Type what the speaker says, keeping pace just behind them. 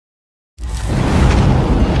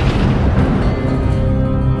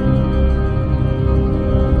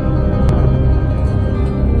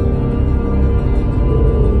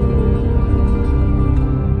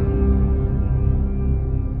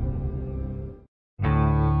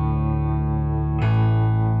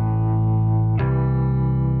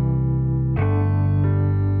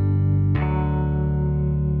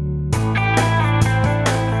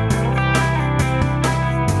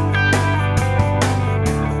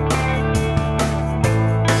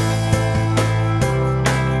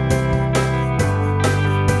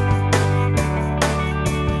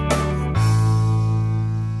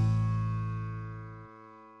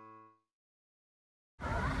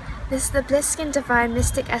This is the BLISSKINZ Divine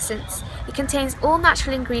Mystic Essence. It contains all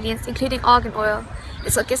natural ingredients including argan oil.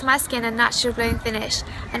 It's what gives my skin a natural glowing finish,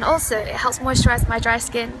 and also it helps moisturise my dry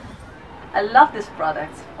skin. I love this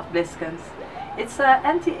product of BLISSKINZ. It's an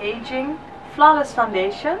anti-aging, flawless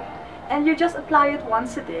foundation, and you just apply it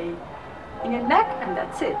once a day in your neck and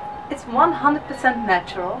that's it. It's 100%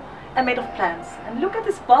 natural and made of plants. And look at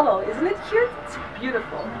this bottle, isn't it cute? It's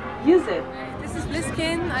beautiful. Use it. This is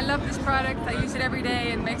BLISSKINZ. I love this product. I use it every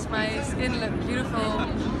day and makes my skin look beautiful.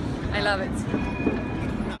 I love it.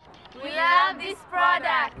 We love this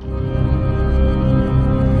product.